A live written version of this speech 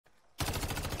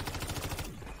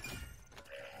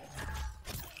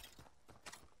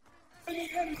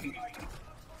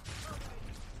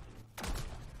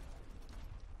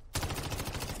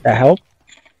That helped?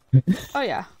 Oh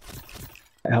yeah.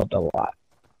 That helped a lot.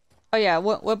 Oh yeah,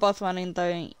 we're both running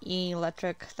the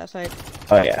electric, that's right.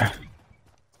 Oh yeah.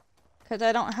 Because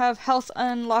I don't have health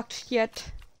unlocked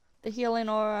yet. The healing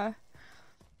aura.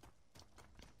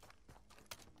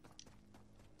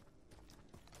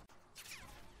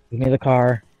 Give me the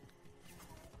car.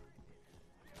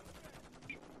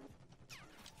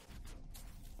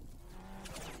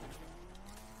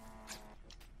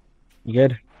 You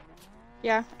good?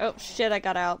 Yeah. Oh shit, I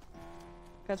got out.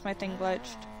 Because my thing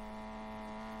glitched.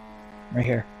 Right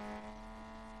here.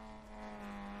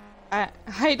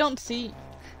 I don't see.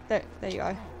 There you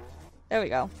are. There we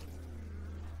go.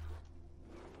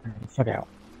 Fuck out.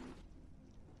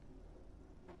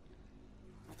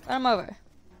 Run him over.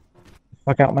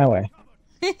 Fuck out my way.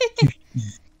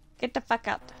 Get the fuck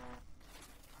out.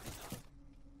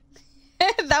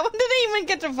 That one didn't even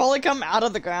get to fully come out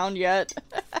of the ground yet.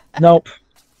 Nope.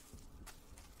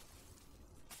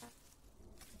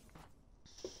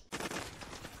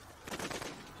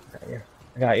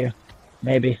 I got you.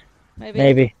 Maybe. Maybe.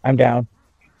 Maybe. I'm down.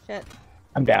 Shit.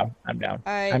 I'm down. I'm down.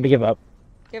 Alright. Time to give up.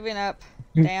 Giving up.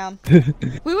 Damn.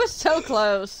 We were so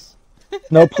close.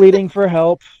 No pleading for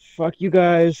help. Fuck you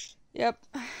guys. Yep.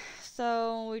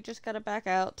 So we just gotta back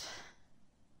out.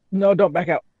 No, don't back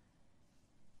out.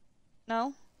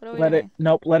 No? What are we Let doing? it.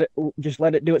 Nope. Let it. Just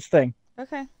let it do its thing.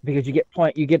 Okay. Because you get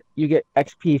point. You get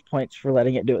XP points for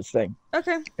letting it do its thing.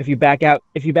 Okay. If you back out,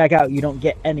 you don't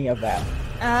get any of that.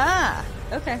 Ah.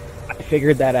 Okay. I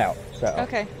figured that out. So.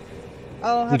 Okay.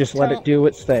 I'll have You just to let tell... it do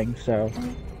its thing. So.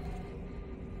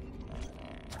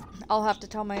 I'll have to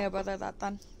tell my brother that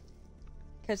then.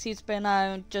 Because he's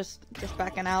been just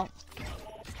backing out.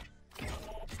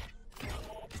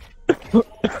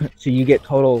 So you get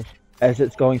total as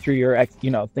it's going through your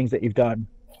things that you've done.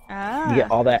 Ah. You get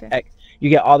all that okay. you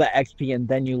get all that XP and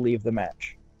then you leave the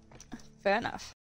match. Fair enough.